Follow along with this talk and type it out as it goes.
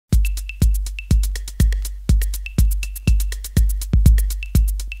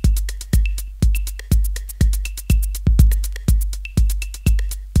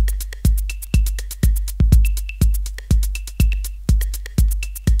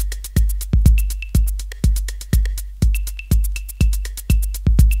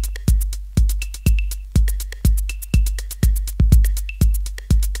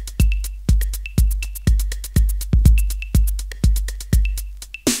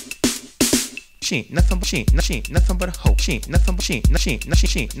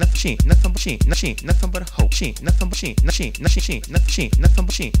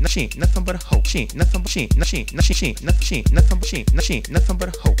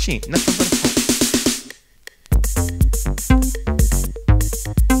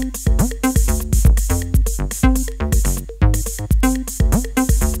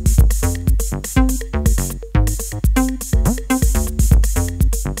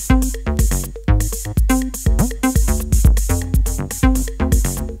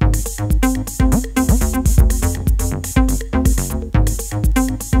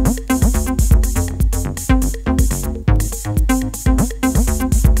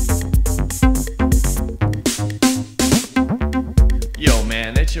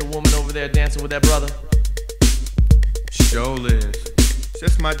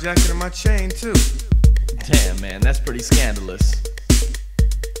My jacket and my chain too. Damn, man, that's pretty scandalous.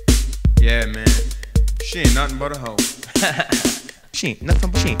 Yeah, man, she ain't nothing but a hoe. She ain't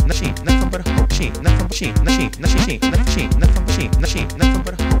nothing but a hoe. She ain't nothing but a hoe. She ain't nothing but a hoe. She ain't nothing but a hoe. She ain't nothing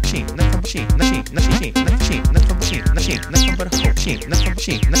but a hoe. She ain't nothing but a hoe. She ain't nothing but a hoe. She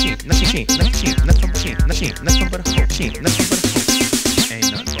ain't nothing but a hoe.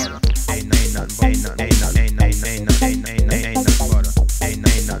 Ain't nothing but a ain't nothing but ain't nothing but ain't nothing but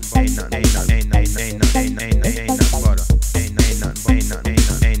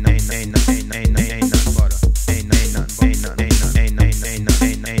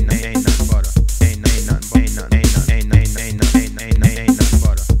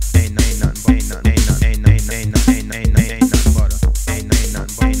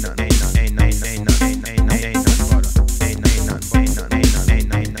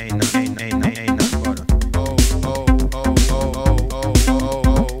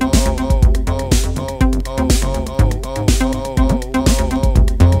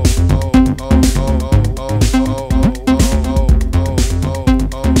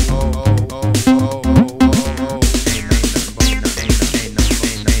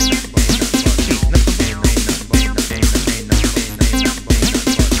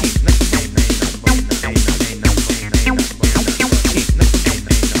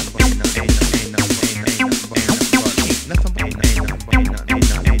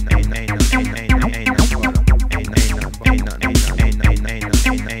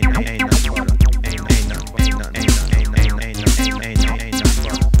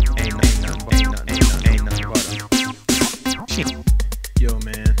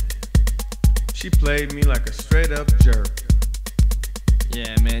played me like a straight up jerk.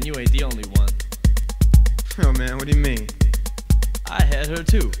 Yeah, man, you ain't the only one. Oh man, what do you mean? I had her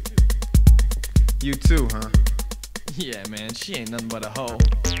too. You too, huh? Yeah, man, she ain't nothing but a hoe.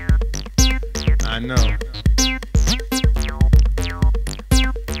 I know.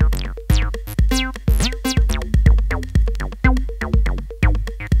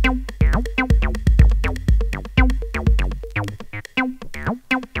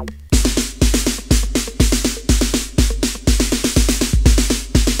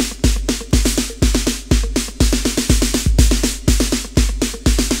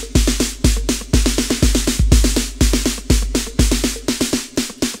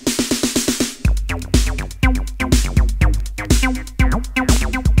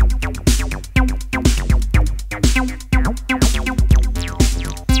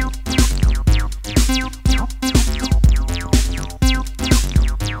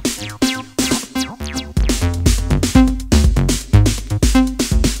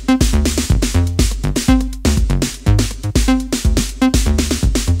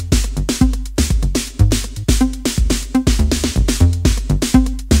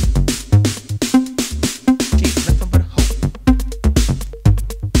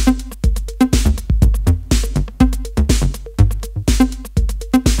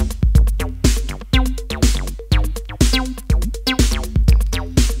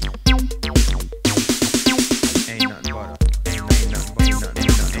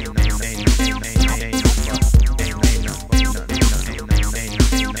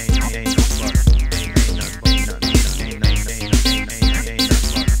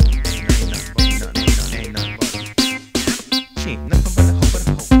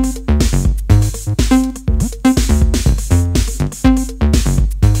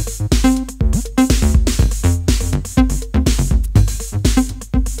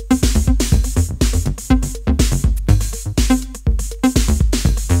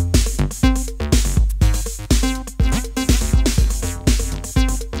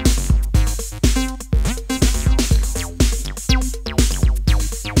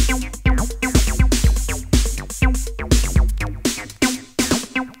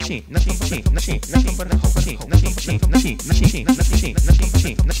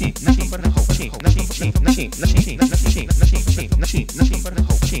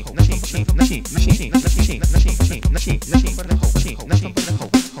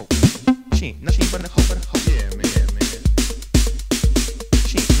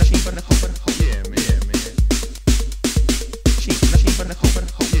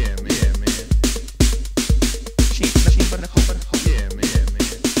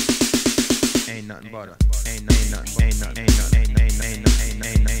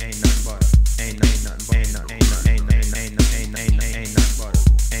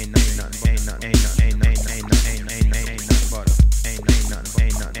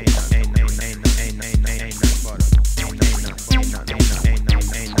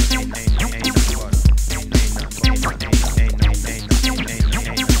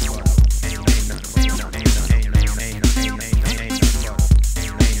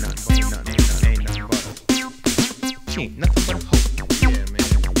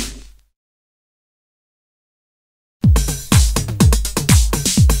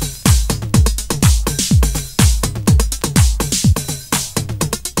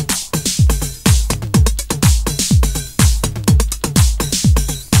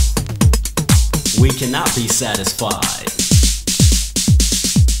 We cannot be satisfied.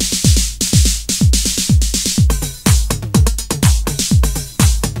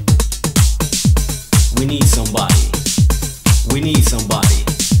 We need somebody. We need somebody.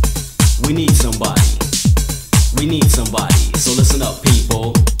 We need somebody. We need somebody. So listen up,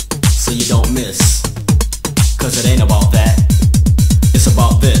 people, so you don't miss. Cause it ain't about that. It's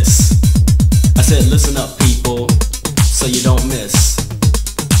about this. I said listen up, people, so you don't miss.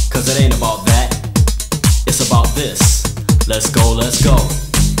 Cause it ain't about that. It's about this. Let's go, let's go.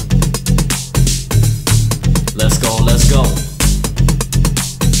 Let's go, let's go.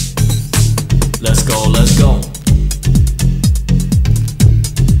 Let's go, let's go.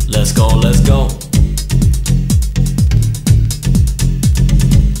 Let's go, let's go.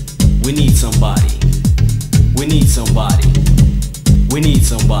 We need somebody. We need somebody. We need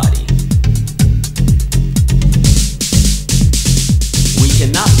somebody. We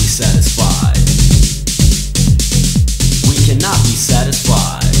cannot be satisfied. We cannot be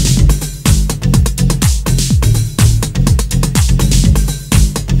satisfied.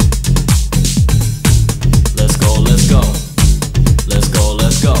 Let's go, let's go. Let's go,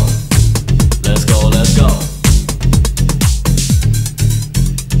 let's go. Let's go, let's go.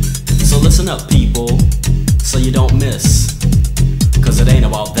 So listen up, people, so you don't miss. Cause it ain't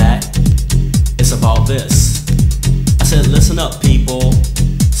about that. It's about this. I said listen up, people,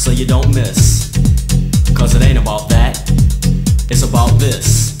 so you don't miss. Cause it ain't about that. It's about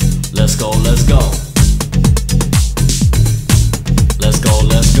this. Let's go, let's go. Let's go,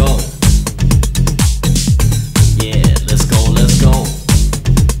 let's go. Yeah, let's go, let's go.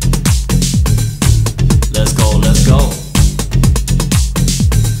 Let's go, let's go.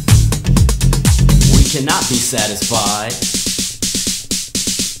 We cannot be satisfied.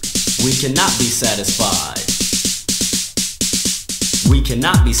 We cannot be satisfied. We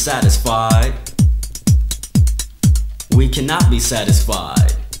cannot be satisfied. We cannot be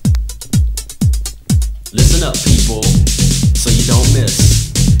satisfied. Listen up, people, so you don't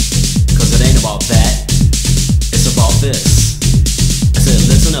miss. Cause it ain't about that. It's about this. I said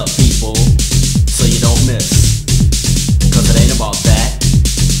listen up, people, so you don't miss. Cause it ain't about that.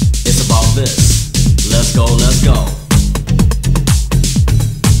 It's about this. Let's go, let's go.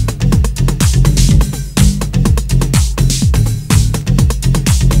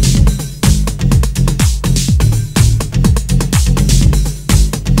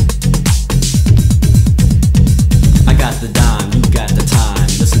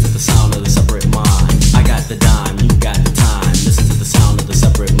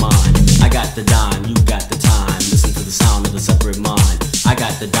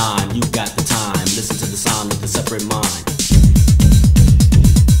 The dime, you got the time. Listen to the sound of the separate mind.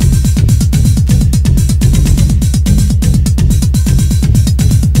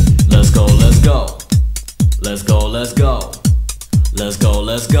 Let's go, let's go. Let's go, let's go. Let's go,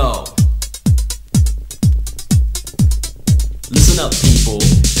 let's go. Listen up, people,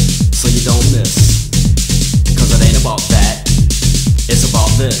 so you don't miss. Cause it ain't about that. It's about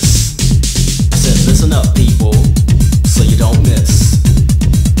this. I said listen up, people, so you don't miss.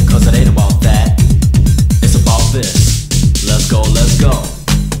 Cause it ain't about that, it's about this. Let's go, let's go.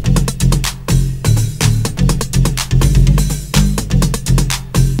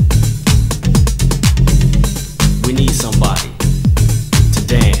 We need somebody to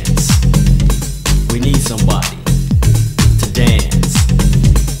dance. We need somebody to dance.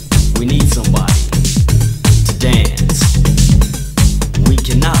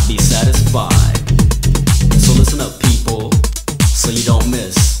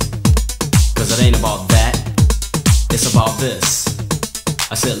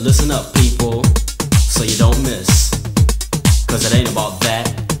 said listen up people, so you don't miss. Cause it ain't about that,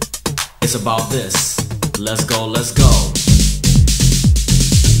 it's about this. Let's go, let's go.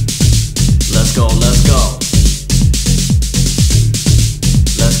 Let's go, let's go.